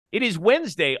It is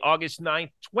Wednesday, August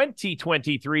 9th,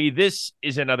 2023. This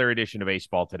is another edition of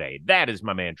Baseball Today. That is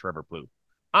my man, Trevor Plouffe.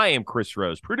 I am Chris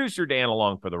Rose, producer Dan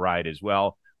along for the ride as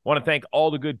well. Want to thank all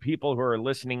the good people who are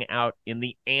listening out in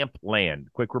the AMP land.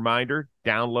 Quick reminder,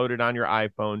 download it on your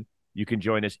iPhone. You can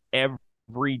join us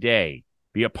every day.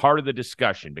 Be a part of the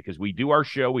discussion because we do our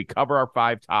show, we cover our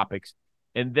 5 topics,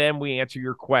 and then we answer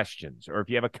your questions. Or if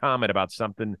you have a comment about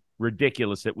something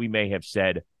ridiculous that we may have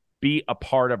said, be a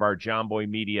part of our John Boy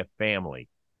Media family.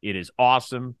 It is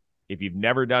awesome. If you've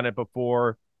never done it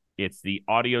before, it's the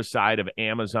audio side of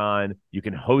Amazon. You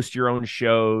can host your own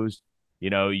shows.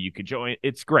 You could join.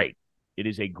 It's great. It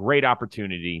is a great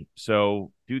opportunity.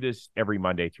 So do this every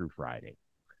Monday through Friday.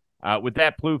 With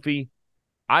that, Plouffe,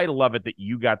 I love it that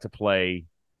you got to play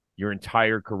your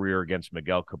entire career against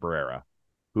Miguel Cabrera,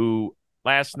 who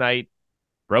last night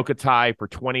broke a tie for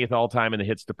 20th all-time in the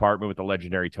hits department with the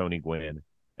legendary Tony Gwynn.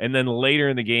 And then later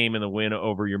in the game, in the win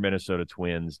over your Minnesota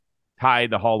Twins, tied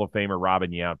the Hall of Famer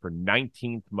Robin Yount for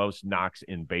 19th most knocks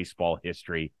in baseball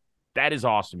history. That is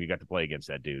awesome. You got to play against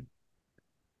that dude.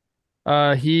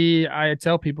 I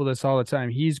tell people this all the time.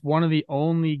 He's one of the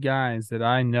only guys that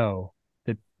I know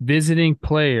that visiting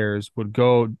players would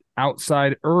go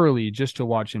outside early just to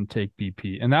watch him take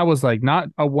BP. And that was like not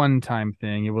a one-time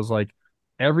thing. It was like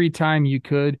every time you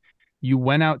could, you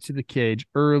went out to the cage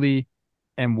early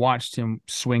and watched him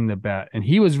swing the bat. And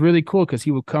he was really cool because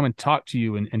he would come and talk to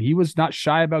you. And he was not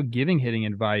shy about giving hitting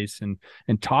advice and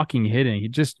talking hitting. He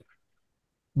just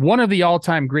one of the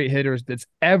all-time great hitters that's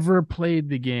ever played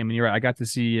the game. And you're right, I got to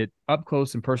see it up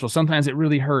close and personal. Sometimes it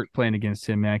really hurt playing against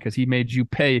him, man, because he made you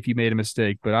pay if you made a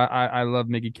mistake. But I love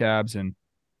Miggy Cabs, and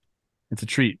it's a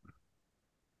treat.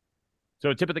 So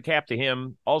a tip of the cap to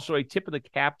him. Also a tip of the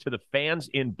cap to the fans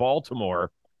in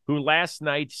Baltimore who last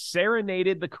night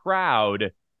serenaded the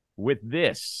crowd with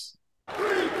this. Free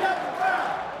Kevin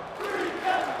Brown! Free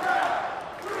Kevin Brown!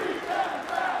 Free Kevin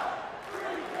Brown!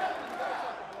 Free Kevin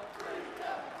Brown! Free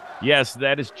Kevin Brown! Yes,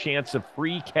 that is chants of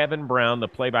Free Kevin Brown, the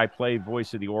play-by-play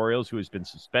voice of the Orioles, who has been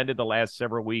suspended the last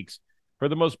several weeks for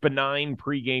the most benign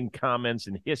pregame comments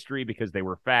in history because they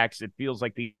were facts. It feels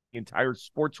like the entire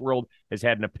sports world has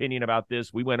had an opinion about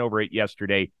this. We went over it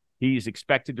yesterday. He's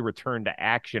expected to return to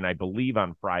action, I believe,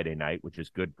 on Friday night, which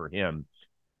is good for him.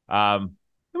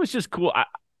 It was just cool.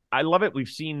 I love it. We've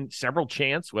seen several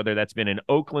chants, whether that's been in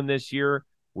Oakland this year.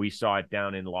 We saw it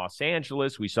down in Los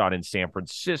Angeles. We saw it in San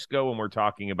Francisco when we're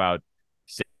talking about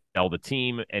sell the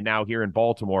team. And now here in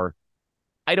Baltimore,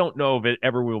 I don't know if it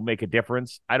ever will make a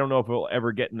difference. I don't know if it will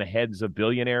ever get in the heads of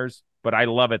billionaires, but I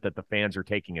love it that the fans are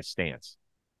taking a stance.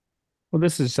 Well,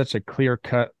 this is such a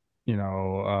clear-cut,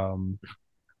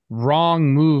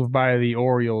 wrong move by the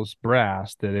Orioles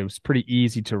brass that it was pretty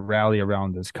easy to rally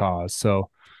around this cause. So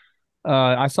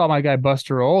I saw my guy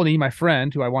Buster Olney, my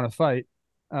friend who I want to fight.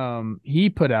 He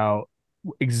put out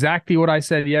exactly what I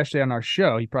said yesterday on our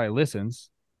show. He probably listens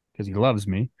because he loves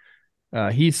me.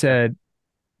 He said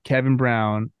Kevin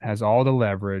Brown has all the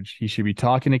leverage. He should be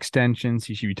talking extensions.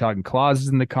 He should be talking clauses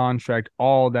in the contract,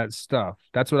 all that stuff.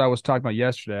 That's what I was talking about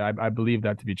yesterday. I believe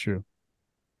that to be true.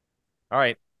 All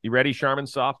right. You ready, Charmin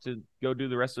Soft, to go do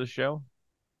the rest of the show?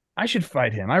 I should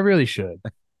fight him. I really should.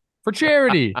 For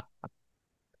charity.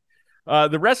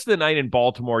 The rest of the night in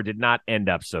Baltimore did not end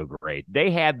up so great.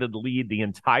 They had the lead the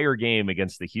entire game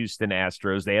against the Houston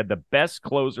Astros. They had the best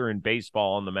closer in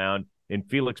baseball on the mound in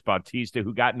Felix Bautista,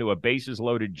 who got into a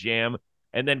bases-loaded jam.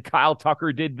 And then Kyle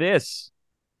Tucker did this.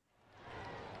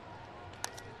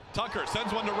 Tucker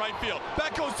sends one to right field.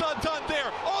 That goes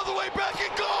Santander all the way back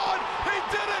and gone. He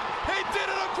did it. He did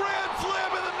it. A grand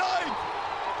slam in the ninth.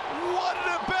 What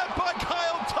an at-bat by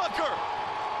Kyle Tucker.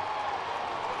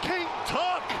 King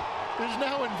Tuck is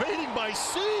now invading by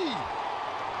sea.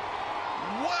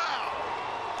 Wow.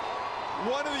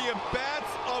 One of the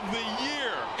at-bats of the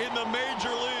year in the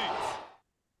major leagues.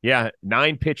 Yeah,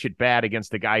 9-pitch at bat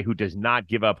against a guy who does not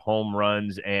give up home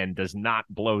runs and does not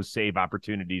blow save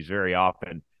opportunities very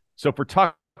often. So for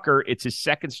Tucker, it's his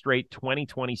second straight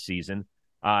 2020 season.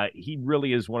 He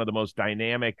really is one of the most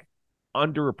dynamic,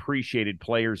 underappreciated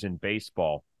players in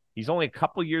baseball. He's only a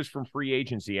couple years from free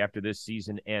agency after this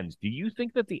season ends. Do you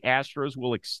think that the Astros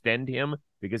will extend him?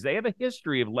 Because they have a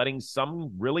history of letting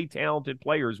some really talented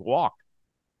players walk.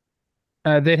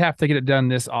 They'd have to get it done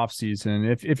this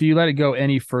offseason. If you let it go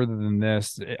any further than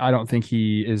this, I don't think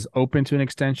he is open to an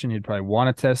extension. He'd probably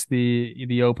want to test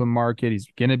the open market. He's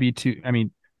going to be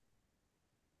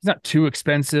he's not too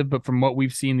expensive, but from what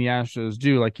we've seen the Astros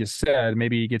do, like you said,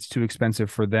 maybe he gets too expensive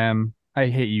for them. I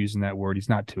hate using that word. He's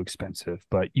not too expensive,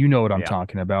 but you know what I'm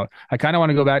talking about. I kind of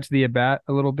want to go back to the at-bat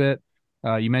a little bit.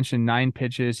 You mentioned 9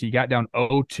 pitches. He got down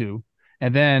 0-2,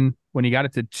 And then when he got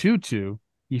it to 2-2,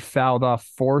 he fouled off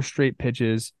 4 straight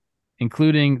pitches,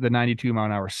 including the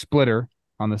 92-mile-an-hour splitter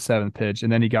on the 7th pitch.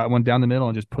 And then he got one down the middle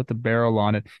and just put the barrel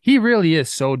on it. He really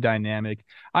is so dynamic.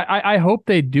 I hope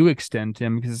they do extend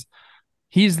him because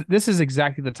this is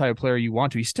exactly the type of player you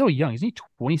want to. He's still young. Isn't he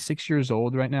 26 years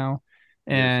old right now?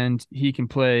 And he can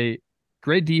play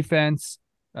great defense.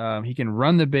 He can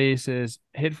run the bases,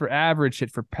 hit for average,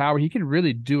 hit for power. He can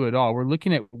really do it all. We're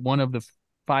looking at one of the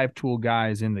 5-tool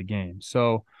guys in the game.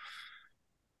 So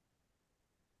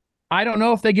I don't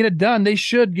know if they get it done. They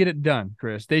should get it done,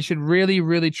 Chris. They should really,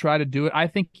 really try to do it. I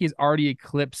think he's already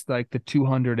eclipsed like the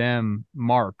 200M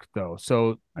mark, though.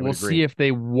 So we'll see if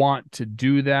they want to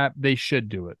do that. They should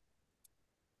do it.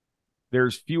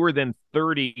 There's fewer than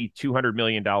 30 $200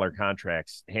 million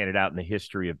contracts handed out in the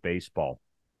history of baseball.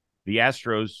 The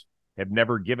Astros have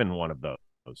never given one of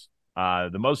those.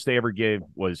 The most they ever gave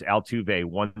was Altuve,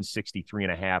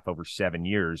 163.5 over 7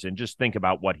 years. And just think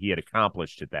about what he had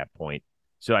accomplished at that point.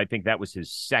 So I think that was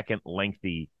his second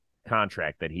lengthy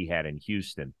contract that he had in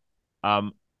Houston. I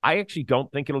actually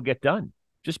don't think it'll get done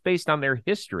just based on their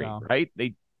history, right?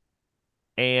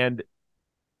 And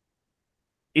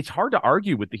it's hard to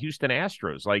argue with the Houston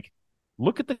Astros. Like,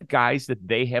 look at the guys that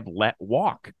they have let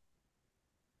walk.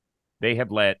 They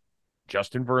have let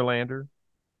Justin Verlander,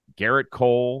 Garrett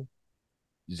Cole,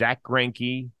 Zach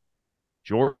Greinke,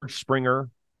 George Springer,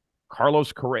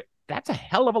 Carlos Correa. That's a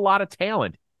hell of a lot of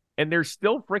talent. And they're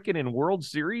still freaking in World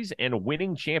Series and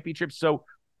winning championships. So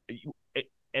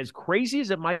as crazy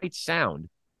as it might sound,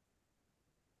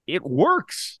 it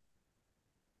works.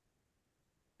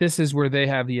 This is where they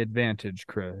have the advantage,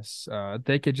 Chris.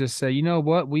 They could just say, you know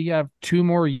what? We have 2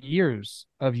 more years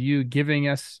of you giving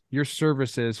us your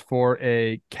services for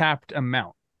a capped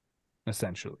amount,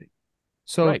 essentially.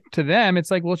 So to them,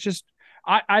 it's like, well, it's just,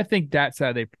 I think that's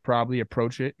how they probably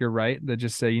approach it. You're right. They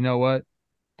just say, you know what?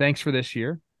 Thanks for this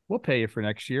year. We'll pay you for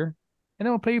next year. And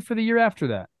then we'll pay you for the year after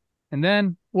that. And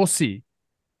then we'll see.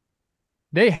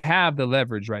 They have the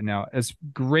leverage right now. As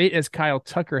great as Kyle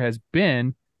Tucker has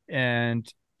been, and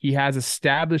he has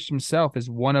established himself as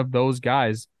one of those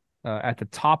guys at the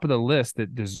top of the list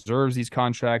that deserves these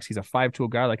contracts. He's a 5-tool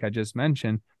guy, like I just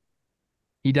mentioned.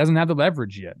 He doesn't have the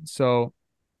leverage yet. So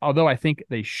although I think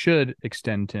they should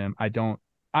extend him,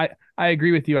 I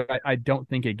agree with you. I don't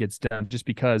think it gets done just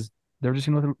because they're just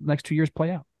going to let the next 2 years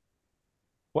play out.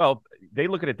 Well, they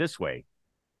look at it this way.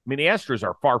 I mean, the Astros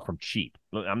are far from cheap.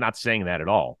 I'm not saying that at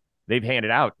all. They've handed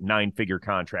out 9-figure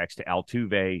contracts to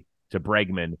Altuve, to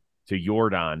Bregman, to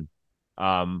Jordan.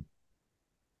 But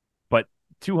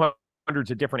 200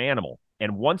 is a different animal.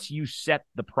 And once you set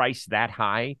the price that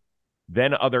high,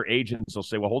 then other agents will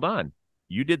say, well, hold on.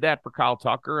 You did that for Kyle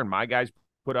Tucker, and my guys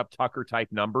put up Tucker-type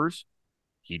numbers.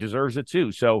 He deserves it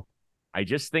too. So I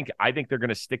think they're going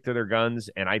to stick to their guns,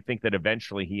 and I think that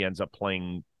eventually he ends up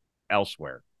playing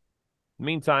elsewhere.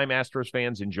 Meantime, Astros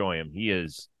fans, enjoy him. He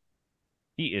is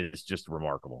just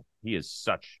remarkable. He is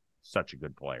such a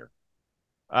good player.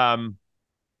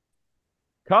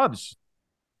 Cubs,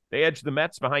 they edged the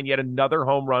Mets behind yet another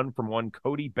home run from one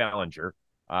Cody Bellinger.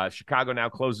 Chicago now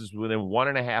closes within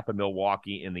 1.5 of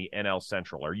Milwaukee in the NL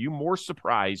Central. Are you more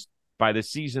surprised by the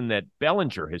season that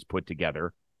Bellinger has put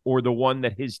together or the one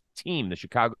that his team, the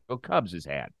Chicago Cubs, has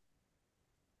had?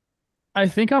 I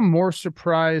think I'm more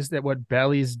surprised at what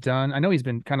Belly's done. I know he's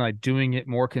been kind of like doing it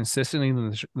more consistently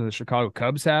than the Chicago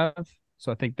Cubs have.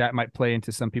 So I think that might play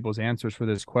into some people's answers for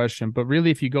this question. But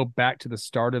really, if you go back to the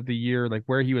start of the year, like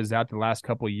where he was at the last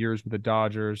couple of years with the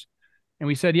Dodgers, and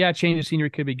we said, yeah, change of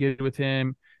scenery could be good with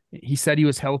him. He said he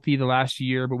was healthy the last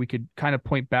year, but we could kind of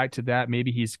point back to that.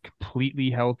 Maybe he's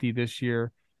completely healthy this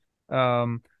year.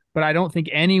 But I don't think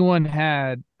anyone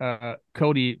had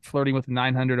Cody flirting with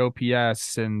 900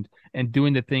 OPS and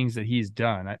doing the things that he's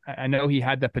done. I know he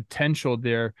had the potential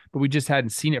there, but we just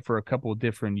hadn't seen it for a couple of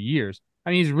different years.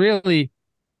 I mean, he's really,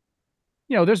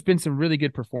 there's been some really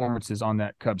good performances on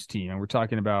that Cubs team. And we're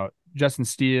talking about Justin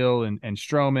Steele and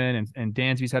Stroman and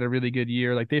Dansby's had a really good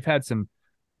year. Like they've had some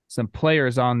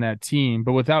players on that team,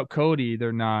 but without Cody,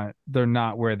 they're not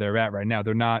where they're at right now.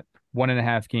 They're not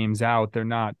 1.5 games out. They're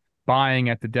not buying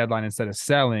at the deadline instead of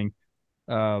selling.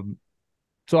 So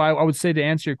I would say, to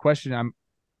answer your question, I'm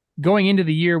going into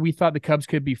the year, we thought the Cubs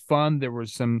could be fun. There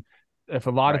was if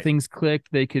a lot of things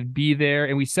clicked, they could be there.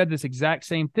 And we said this exact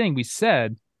same thing. We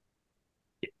said,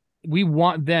 we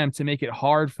want them to make it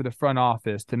hard for the front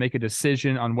office to make a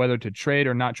decision on whether to trade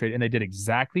or not trade. And they did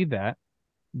exactly that.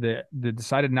 They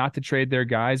decided not to trade their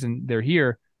guys, and they're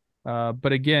here.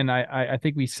 But again, I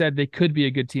think we said they could be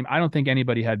a good team. I don't think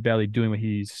anybody had Belly doing what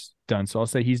he's done. So I'll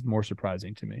say he's more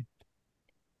surprising to me.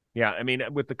 Yeah, I mean,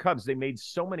 with the Cubs, they made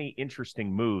so many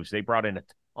interesting moves. They brought in a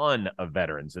ton of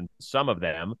veterans, and some of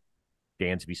them,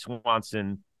 Dansby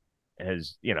Swanson,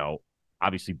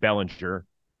 obviously Bellinger.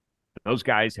 Those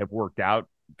guys have worked out.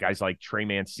 Guys like Trey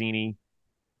Mancini,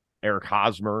 Eric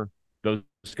Hosmer, those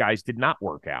guys did not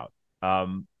work out.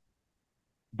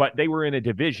 But they were in a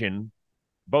division,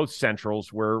 both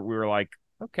Centrals, where we were like,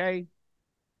 okay,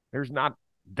 there's not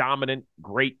dominant,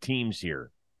 great teams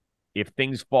here. If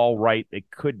things fall right, they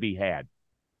could be had.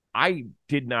 I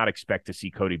did not expect to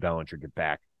see Cody Bellinger get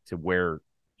back to where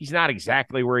he's not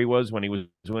exactly where he was when he was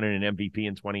winning an MVP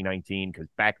in 2019, because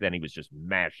back then he was just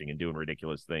mashing and doing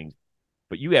ridiculous things.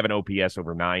 But you have an OPS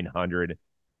over 900,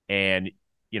 and,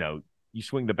 you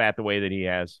swing the bat the way that he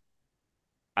has.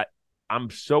 I'm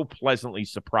so pleasantly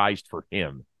surprised for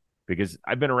him, because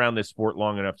I've been around this sport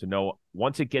long enough to know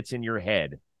once it gets in your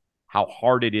head how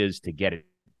hard it is to get it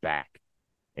back.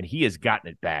 And he has gotten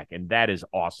it back, and that is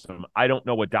awesome. I don't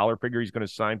know what dollar figure he's going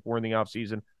to sign for in the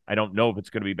offseason. I don't know if it's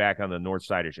going to be back on the north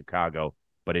side of Chicago,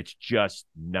 but it's just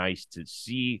nice to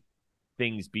see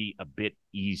things be a bit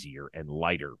easier and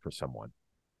lighter for someone.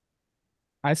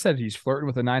 I said he's flirting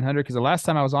with a 900 because the last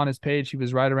time I was on his page, he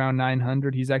was right around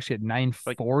 900. He's actually at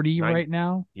 940 right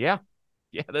now. Yeah.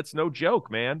 Yeah, that's no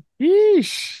joke, man.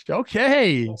 Yeesh.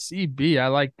 Okay. CB. I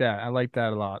like that. I like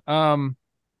that a lot.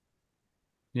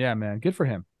 Yeah, man. Good for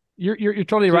him. You're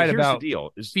totally right about the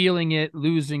deal. Feeling it,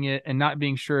 losing it, and not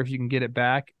being sure if you can get it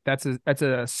back. That's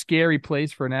a scary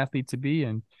place for an athlete to be,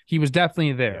 and he was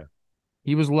definitely there. Yeah.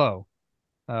 He was low,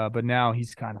 but now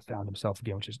he's kind of found himself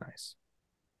again, which is nice.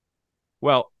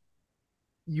 Well,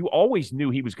 you always knew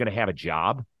he was going to have a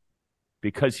job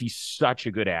because he's such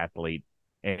a good athlete,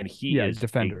 and he is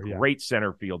defender, a great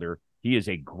center fielder. He is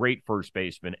a great first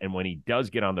baseman, and when he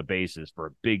does get on the bases for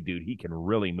a big dude, he can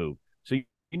really move. So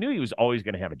you knew he was always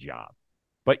going to have a job.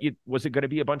 But was it going to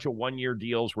be a bunch of one-year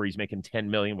deals where he's making $10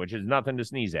 million, which is nothing to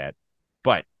sneeze at?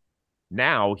 But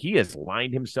now he has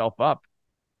lined himself up.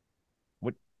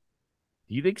 What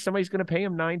do you think somebody's going to pay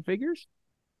him 9 figures?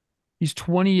 He's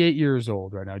 28 years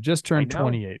old right now, just turned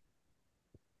 28.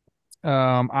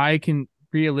 I can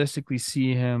realistically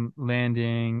see him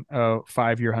landing a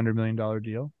 5-year, $100 million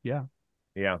deal. Yeah.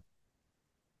 Yeah.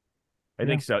 I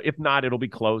think so. If not, it'll be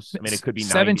close. I mean, it could be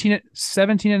 17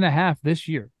 and a half this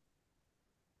year.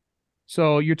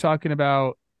 So you're talking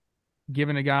about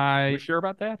giving a guy. Are you sure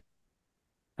about that?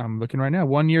 I'm looking right now.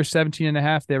 1 year, 17 and a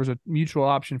half. There was a mutual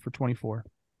option for 24.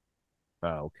 Oh,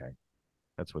 okay.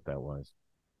 That's what that was.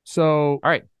 So, all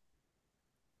right.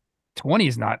 20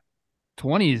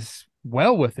 is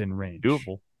well within range.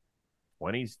 Doable.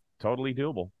 20's totally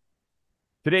doable.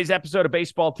 Today's episode of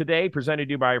Baseball Today presented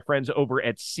to you by our friends over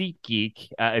at SeatGeek.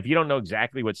 If you don't know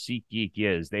exactly what SeatGeek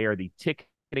is, they are the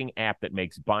ticketing app that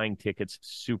makes buying tickets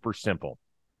super simple.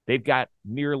 They've got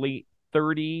nearly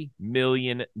 30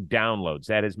 million downloads.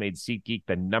 That has made SeatGeek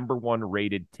the #1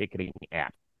 rated ticketing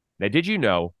app. Now, did you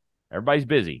know, everybody's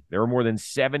busy. There are more than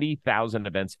 70,000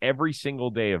 events every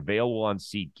single day available on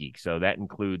SeatGeek. So that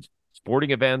includes sporting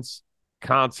events,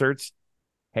 concerts,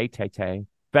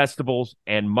 festivals,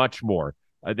 and much more.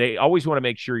 They always want to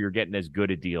make sure you're getting as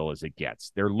good a deal as it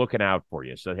gets. They're looking out for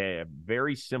you. So they have a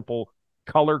very simple,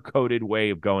 color-coded way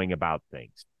of going about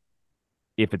things.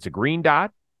 If it's a green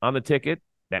dot on the ticket,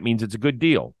 that means it's a good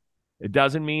deal. It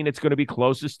doesn't mean it's going to be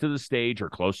closest to the stage or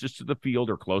closest to the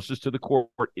field or closest to the court.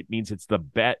 It means it's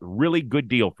the really good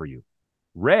deal for you.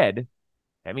 Red,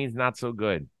 that means not so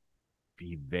good.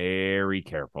 Be very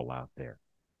careful out there.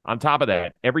 On top of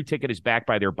that, every ticket is backed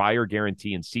by their buyer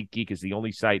guarantee, and SeatGeek is the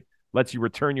only site lets you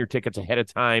return your tickets ahead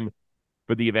of time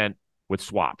for the event with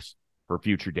swaps for a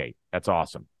future date. That's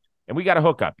awesome. And we got a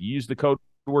hookup. You use the code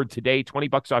word today,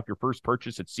 $20 off your first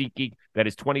purchase at SeatGeek. That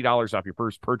is $20 off your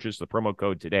first purchase, the promo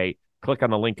code today. Click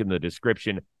on the link in the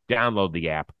description. Download the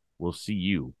app. We'll see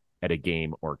you at a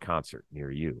game or concert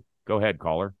near you. Go ahead,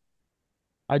 caller.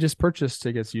 I just purchased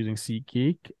tickets using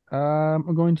SeatGeek.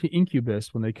 I'm going to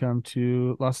Incubus when they come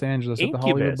to Los Angeles at the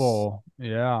Hollywood Bowl.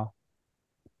 Yeah.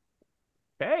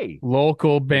 Hey.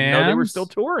 Local bands. Didn't know they were still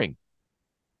touring.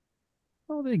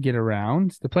 Oh, they get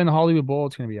around. They're playing the Hollywood Bowl.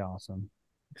 It's going to be awesome.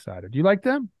 Excited. Do you like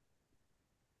them?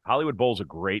 Hollywood Bowl's a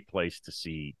great place to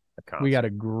see a concert. We got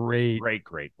a great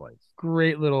place.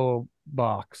 Great little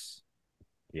box.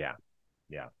 Yeah.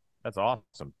 That's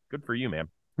awesome. Good for you, man.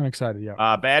 I'm excited,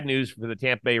 yeah. Bad news for the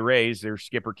Tampa Bay Rays. Their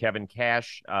skipper, Kevin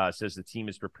Cash, says the team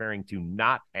is preparing to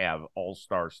not have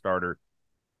all-star starter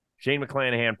Shane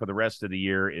McClanahan for the rest of the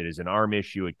year. It is an arm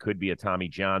issue. It could be a Tommy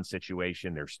John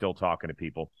situation. They're still talking to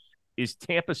people. Is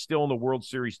Tampa still in the World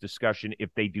Series discussion if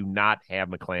they do not have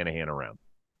McClanahan around?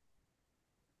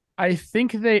 I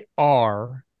think they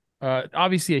are.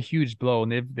 Obviously a huge blow,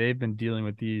 and they've been dealing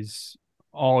with these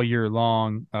all year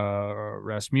long.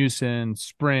 Rasmussen,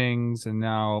 Springs, and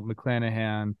now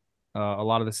McClanahan. A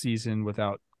lot of the season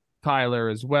without Tyler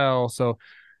as well. So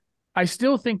I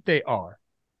still think they are.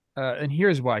 And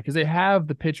here's why, because they have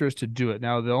the pitchers to do it.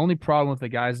 Now, the only problem with the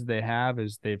guys that they have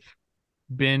is they've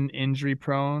been injury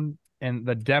prone and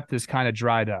the depth is kind of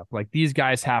dried up. Like these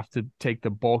guys have to take the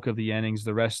bulk of the innings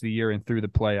the rest of the year and through the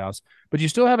playoffs. But you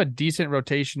still have a decent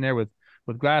rotation there with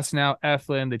Glass now,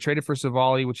 Eflin. They traded for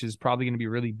Savali, which is probably going to be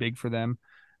really big for them.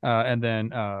 And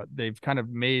then they've kind of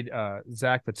made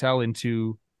Zach Patel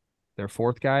into their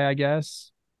fourth guy, I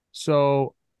guess.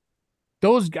 So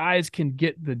those guys can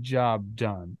get the job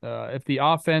done. If the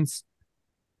offense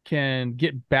can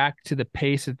get back to the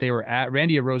pace that they were at,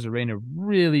 Randy Arozarena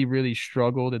really, really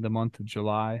struggled in the month of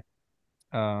July.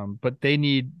 But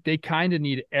they kind of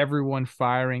need everyone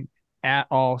firing at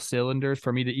all cylinders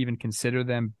for me to even consider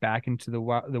them back into the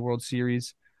World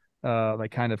Series,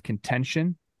 like kind of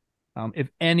contention. If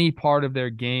any part of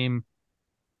their game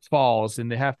falls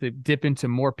and they have to dip into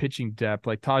more pitching depth,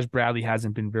 like Taj Bradley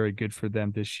hasn't been very good for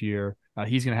them this year.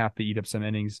 He's going to have to eat up some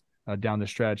innings down the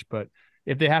stretch. But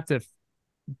if they have to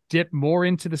dip more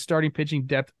into the starting pitching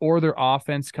depth or their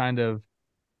offense kind of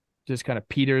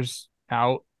peters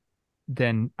out,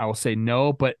 then I will say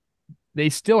no. But they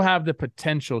still have the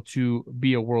potential to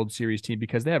be a World Series team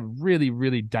because they have really,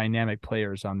 really dynamic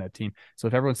players on that team. So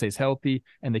if everyone stays healthy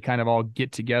and they kind of all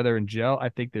get together and gel, I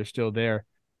think they're still there.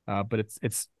 But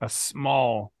it's a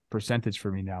small percentage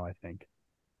for me now, I think.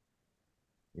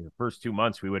 In the first 2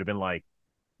 months, we would have been like,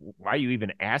 why are you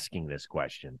even asking this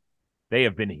question? They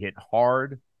have been hit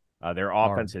hard. Their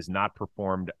offense has not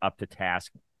performed up to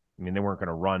task. I mean, they weren't going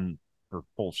to run for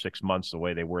full 6 months the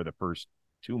way they were the first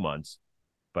 2 months,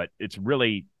 but it's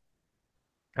really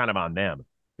kind of on them.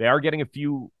 They are getting a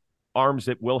few arms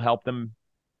that will help them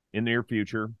in the near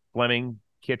future. Fleming,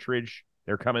 Kittredge,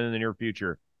 they're coming in the near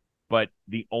future. But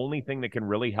the only thing that can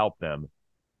really help them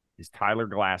is Tyler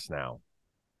Glass now.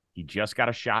 He just got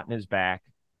a shot in his back.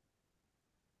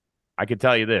 I can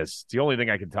tell you this. It's the only thing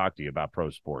I can talk to you about pro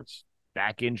sports.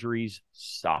 Back injuries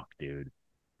suck, dude.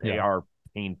 They are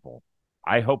painful.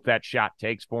 I hope that shot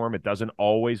takes for him. It doesn't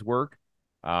always work.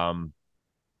 He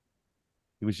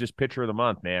was just pitcher of the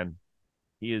month, man.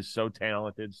 He is so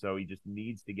talented, so he just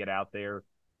needs to get out there,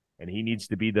 and he needs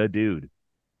to be the dude.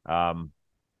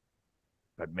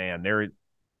 But man,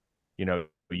 you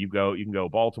can go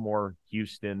Baltimore,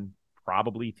 Houston,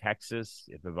 probably Texas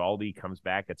if Evaldi comes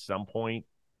back at some point.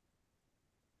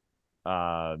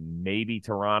 Maybe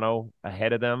Toronto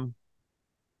ahead of them.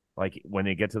 Like when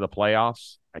they get to the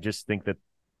playoffs, I just think that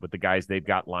with the guys they've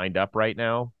got lined up right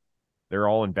now, they're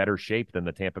all in better shape than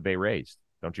the Tampa Bay Rays.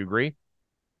 Don't you agree?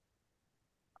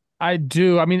 I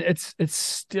do. I mean, it's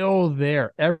still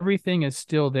there. Everything is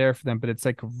still there for them, but it's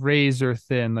like razor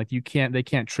thin. Like they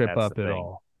can't trip up at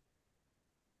all.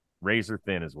 Razor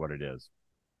thin is what it is.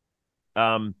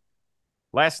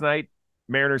 Last night,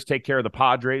 Mariners take care of the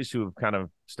Padres, who have kind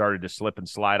of started to slip and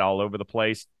slide all over the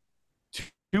place.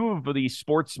 Two of the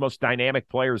sport's most dynamic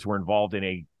players were involved in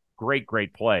a great,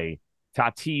 great play.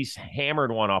 Tatis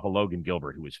hammered one off of Logan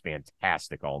Gilbert, who was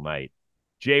fantastic all night.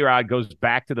 J-Rod goes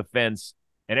back to the fence,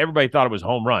 and everybody thought it was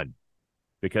home run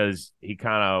because he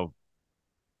kind of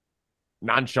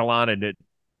nonchalanted it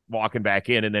walking back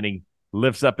in, and then he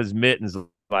lifts up his mittens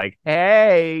like,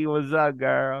 hey, what's up,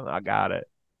 girl? I got it.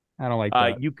 I don't like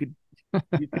that. You could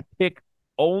pick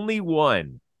only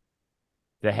one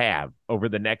to have over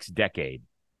the next decade.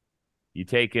 You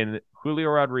taking Julio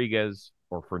Rodriguez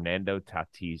or Fernando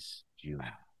Tatis Jr.?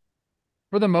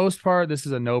 For the most part, this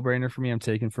is a no-brainer for me. I'm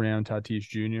taking Fernando Tatis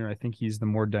Jr. I think he's the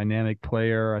more dynamic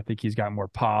player. I think he's got more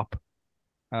pop.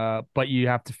 But you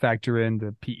have to factor in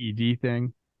the PED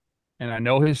thing. And I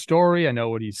know his story. I know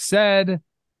what he said.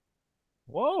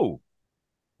 Whoa.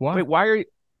 What? Wait,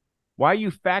 why are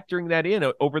you factoring that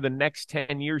in? Over the next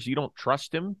 10 years, you don't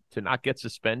trust him to not get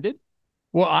suspended?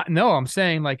 Well, no, I'm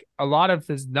saying like a lot of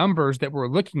his numbers that we're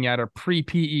looking at are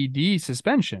pre-PED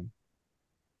suspension.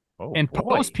 Oh, and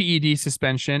post-PED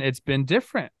suspension, it's been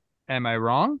different. Am I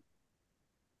wrong?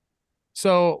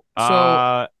 So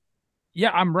yeah,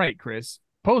 I'm right, Chris.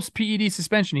 Post-PED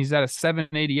suspension, he's at a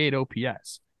 788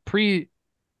 OPS. Pre-PED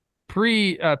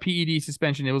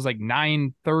suspension, it was like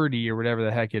 930 or whatever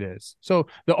the heck it is. So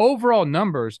the overall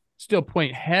numbers still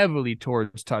point heavily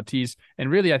towards Tatis.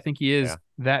 And really, I think he is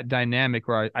that dynamic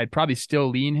where I'd probably still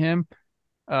lean him.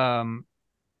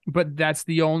 But that's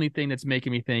the only thing that's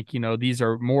making me think, these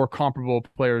are more comparable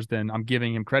players than I'm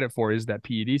giving him credit for is that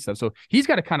PED stuff. So he's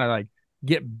got to kind of like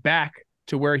get back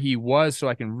to where he was so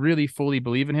I can really fully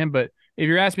believe in him. But if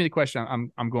you're asking me the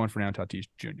question, I'm going Fernando Tatis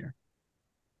Jr.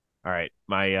 All right.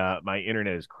 My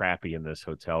internet is crappy in this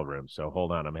hotel room, so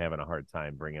hold on. I'm having a hard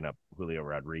time bringing up Julio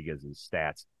Rodriguez's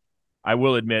stats. I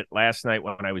will admit, last night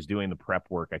when I was doing the prep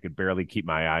work, I could barely keep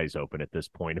my eyes open at this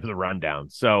point of the rundown.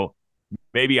 So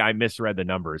maybe I misread the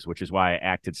numbers, which is why I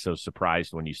acted so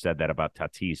surprised when you said that about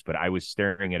Tatis. But I was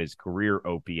staring at his career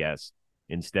OPS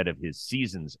instead of his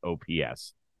season's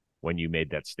OPS when you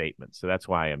made that statement. So that's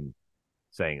why I'm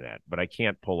saying that. But I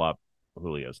can't pull up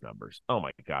Julio's numbers. Oh, my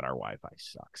God, our Wi-Fi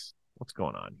sucks. What's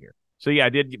going on here? So, yeah, I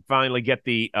did finally get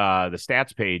the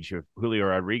stats page of Julio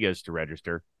Rodriguez to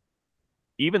register.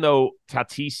 Even though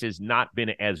Tatis has not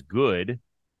been as good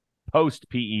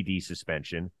post-PED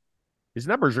suspension, his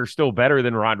numbers are still better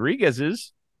than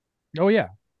Rodriguez's. Oh, yeah.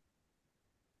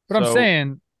 But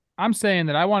I'm saying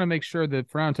that I want to make sure that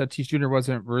Fernando Tatis Jr.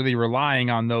 wasn't really relying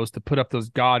on those to put up those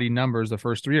gaudy numbers the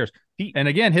first 3 years. And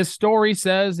again, his story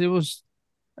says it was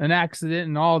an accident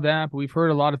and all that, but we've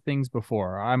heard a lot of things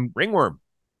before. Ringworm.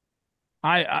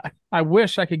 I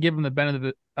wish I could give him the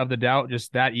benefit of the doubt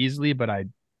just that easily, but I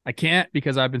can't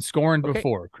because I've been scorned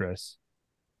before, Chris.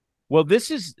 Well, this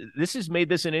has made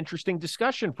this an interesting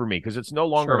discussion for me because it's no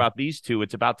longer about these two.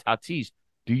 It's about Tatis.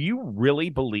 Do you really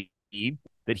believe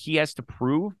that he has to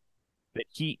prove that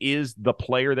he is the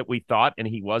player that we thought and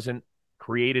he wasn't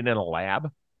created in a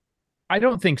lab? I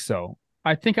don't think so.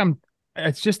 I think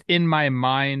it's just in my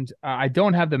mind. I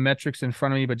don't have the metrics in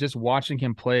front of me, but just watching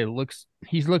him play,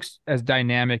 he looks as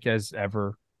dynamic as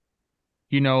ever,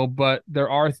 but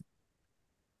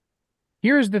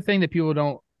here's the thing that people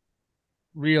don't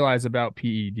realize about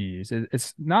PEDs.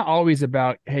 It's not always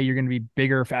about, hey, you're going to be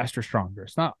bigger, faster, stronger.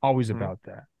 It's not always about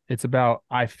that. It's about,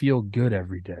 I feel good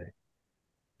every day.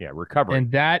 Yeah, recovery.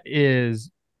 And that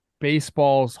is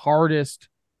baseball's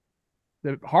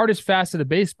the hardest facet of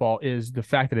baseball is the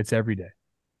fact that it's every day.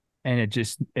 And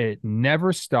it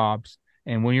never stops.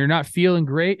 And when you're not feeling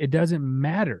great, it doesn't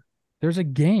matter. There's a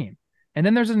game. And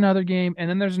then there's another game, and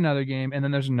then there's another game, and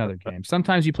then there's another game.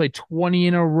 Sometimes you play 20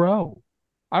 in a row.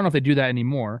 I don't know if they do that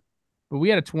anymore, but we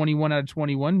had a 21 out of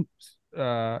 21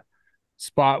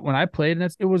 spot when I played,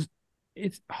 and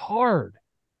it's hard.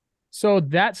 So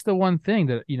that's the one thing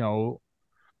that,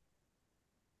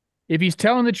 if he's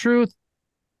telling the truth,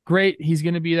 great, he's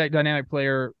going to be that dynamic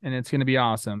player, and it's going to be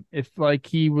awesome. If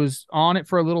he was on it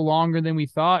for a little longer than we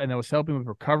thought, and that was helping with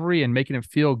recovery and making him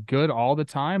feel good all the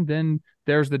time, then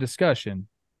there's the discussion.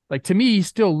 To me, he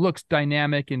still looks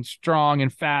dynamic and strong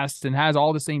and fast and has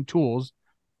all the same tools.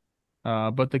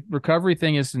 But the recovery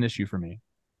thing is an issue for me,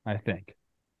 I think.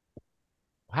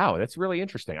 Wow, that's really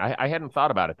interesting. I hadn't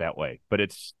thought about it that way, but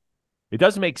it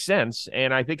does make sense,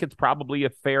 and I think it's probably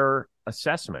a fair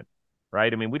assessment,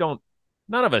 right? I mean,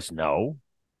 none of us know.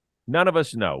 None of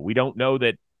us know. We don't know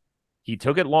that he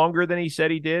took it longer than he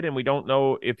said he did, and we don't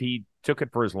know if he took it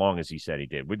for as long as he said he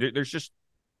did.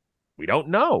 We don't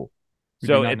know.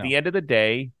 So at the end of the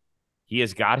day, he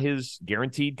has got his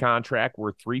guaranteed contract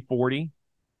worth $340.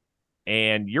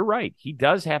 And you're right. He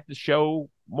does have to show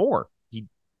more.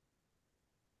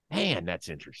 Man, that's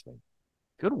interesting.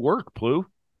 Good work, Plu.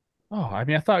 Oh, I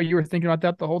mean, I thought you were thinking about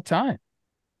that the whole time.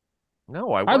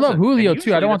 No, I wasn't. I love Julio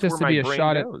too. I don't want this to be a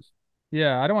shot at.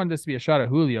 Yeah, I don't want this to be a shot at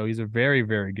Julio. He's a very,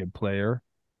 very good player.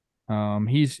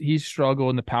 He's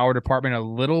struggled in the power department a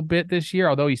little bit this year,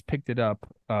 although he's picked it up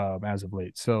as of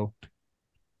late. So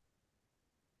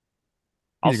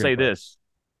I'll say this.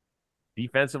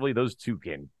 Defensively, those two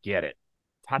can get it.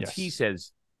 Tatis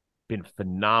has been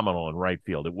phenomenal in right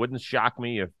field. It wouldn't shock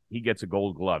me if he gets a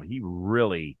Gold Glove.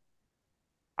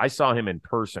 I saw him in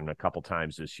person a couple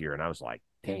times this year, and I was like,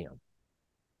 damn,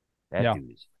 that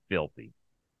dude is filthy.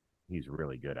 He's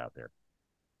really good out there.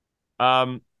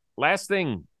 Last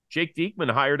thing, Jake Diekman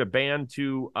hired a band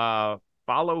to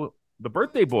follow the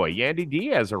birthday boy, Yandy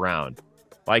Diaz, around,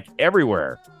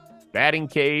 everywhere. Batting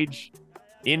cage,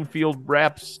 infield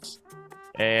reps,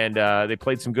 and they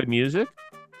played some good music.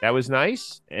 That was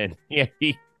nice. And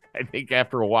he, I think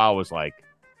after a while, was like,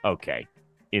 okay,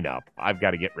 enough. I've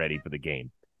got to get ready for the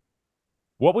game.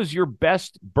 What was your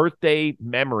best birthday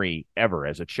memory ever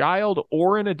as a child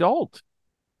or an adult?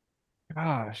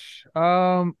 Gosh,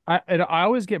 I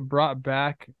always get brought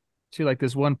back to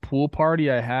this one pool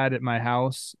party I had at my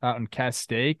house out in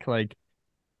Castaic.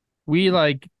 We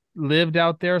lived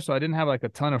out there, so I didn't have a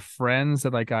ton of friends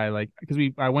that because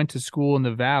I went to school in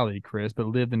the Valley, Chris, but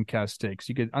lived in Castaic. So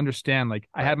you could understand,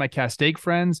 I had my Castaic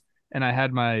friends and I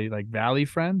had my Valley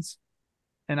friends.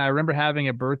 And I remember having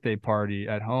a birthday party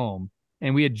at home,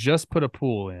 and we had just put a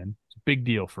pool in. It's a big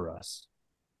deal for us.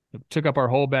 It took up our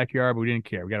whole backyard, but we didn't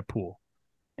care. We got a pool.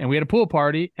 and we had a pool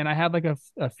party, and I had like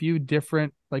a few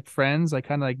different like friends, like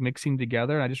kind of like mixing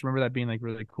together. And I just remember that being like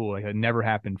really cool. Like it never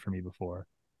happened for me before.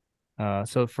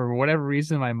 So for whatever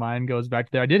reason, my mind goes back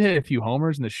to there. I did hit a few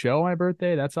homers in the show on my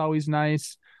birthday. That's always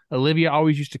nice. Olivia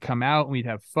always used to come out and we'd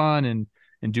have fun and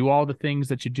do all the things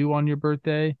that you do on your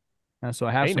birthday. So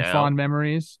I have some fond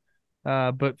memories.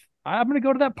 But I'm gonna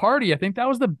go to that party. I think that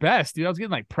was the best, dude. I was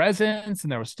getting like presents,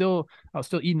 and I was still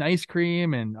eating ice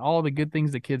cream and all the good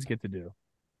things that kids get to do.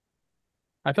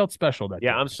 I felt special that day.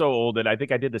 I'm so old that I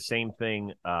think I did the same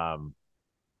thing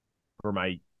for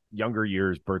my younger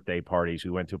years' birthday parties. We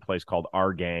went to a place called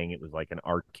Our Gang. It was like an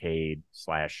arcade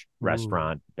 /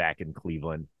 restaurant back in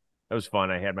Cleveland. That was fun.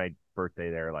 I had my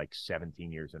birthday there like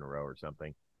 17 years in a row or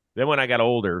something. Then when I got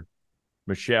older,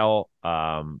 Michelle,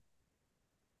 I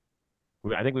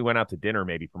think we went out to dinner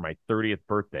maybe for my 30th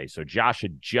birthday. So Josh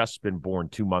had just been born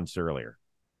 2 months earlier.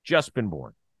 Just been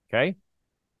born. Okay.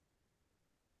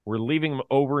 We're leaving him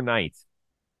overnight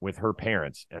with her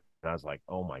parents. And I was like,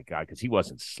 oh my God, because he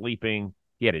wasn't sleeping.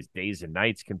 He had his days and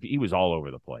nights. He was all over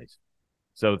the place.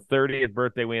 So 30th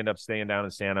birthday, we end up staying down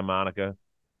in Santa Monica.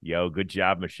 Yo, good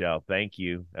job, Michelle. Thank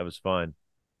you. That was fun.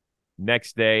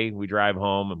 Next day, we drive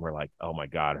home, and we're like, oh my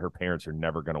God, her parents are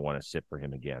never going to want to sit for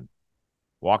him again.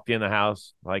 Walked in the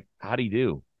house, like, how'd he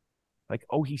do? Like,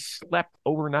 oh, he slept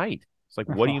overnight. It's like,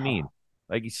 what do you mean?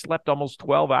 Like, he slept almost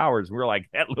 12 hours. We were like,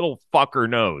 that little fucker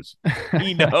knows.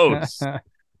 He knows.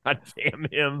 God damn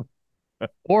him.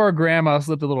 Or grandma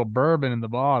slipped a little bourbon in the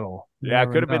bottle. Yeah,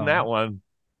 it could have been that one.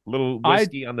 Little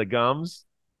whiskey on the gums.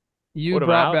 You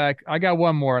brought back, I got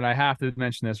one more, and I have to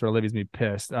mention this or Olivia's me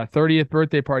pissed. 30th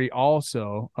birthday party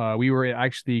also. We were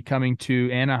actually coming to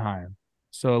Anaheim.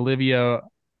 So Olivia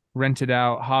rented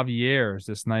out Javier's,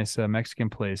 this nice Mexican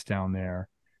place down there.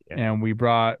 Yeah. And we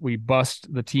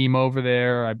bussed the team over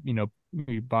there.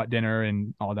 We bought dinner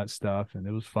and all that stuff, and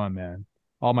it was fun, man.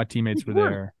 All my teammates were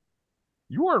there.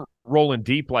 You weren't rolling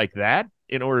deep like that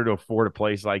in order to afford a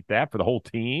place like that for the whole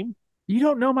team. You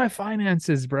don't know my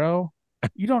finances, bro.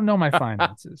 You don't know my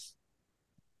finances.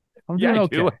 I'm doing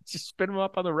okay. I do. Just spin them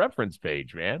up on the reference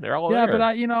page, man. They're all there.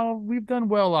 Yeah, but we've done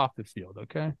well off the field,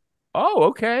 okay? Oh,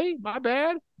 okay. My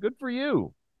bad. Good for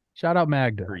you. Shout out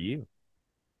Magda. For you.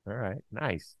 All right.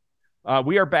 Nice.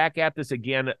 We are back at this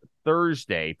again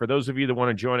Thursday. For those of you that want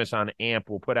to join us on AMP,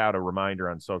 we'll put out a reminder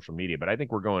on social media, but I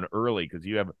think we're going early because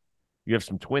you have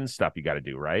some twin stuff you got to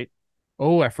do, right?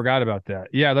 Oh, I forgot about that.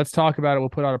 Yeah, let's talk about it. We'll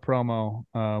put out a promo.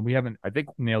 We haven't, I think,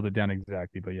 nailed it down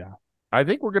exactly, but yeah. I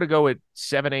think we're going to go at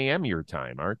 7 a.m. your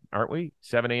time, aren't we?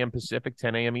 7 a.m. Pacific,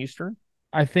 10 a.m. Eastern?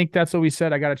 I think that's what we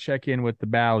said. I got to check in with the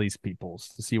Bally's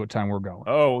peoples to see what time we're going.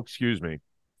 Oh, excuse me.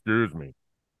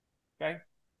 Okay.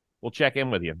 We'll check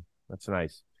in with you. That's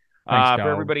nice. Thanks, for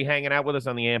everybody hanging out with us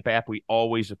on the AMP app, we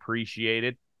always appreciate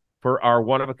it. For our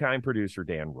one-of-a-kind producer,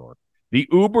 Dan Rourke, the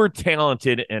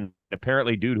uber-talented and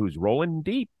apparently dude who's rolling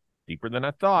deeper than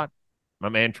I thought, my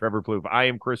man Trevor Plouffe. I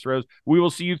am Chris Rose. We will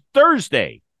see you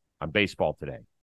Thursday on Baseball Today.